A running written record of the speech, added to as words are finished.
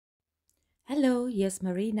Hello, here's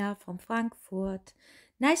Marina from Frankfurt.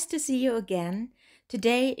 Nice to see you again.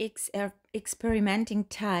 Today, experimenting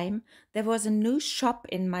time. There was a new shop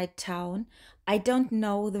in my town. I don't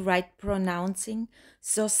know the right pronouncing.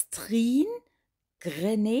 Sostrene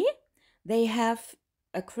Grenes. They have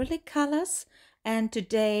acrylic colors, and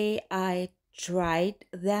today I tried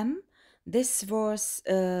them. This was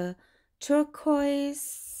a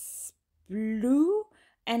turquoise blue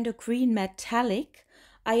and a green metallic.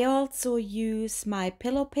 I also use my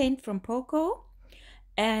pillow paint from Poco,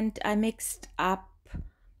 and I mixed up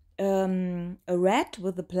a red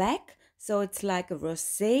with a black, so it's like a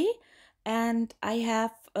rosé. And I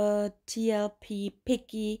have a TLP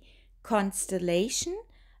Picky Constellation,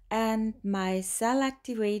 and my cell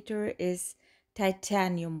activator is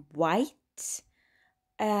titanium white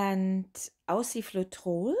and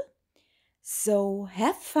oxyfluorol. So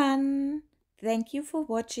have fun. Thank you for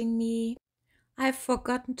watching me. I've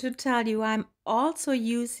forgotten to tell you I'm also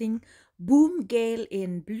using Bhoom Gel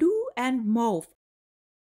in blue and mauve.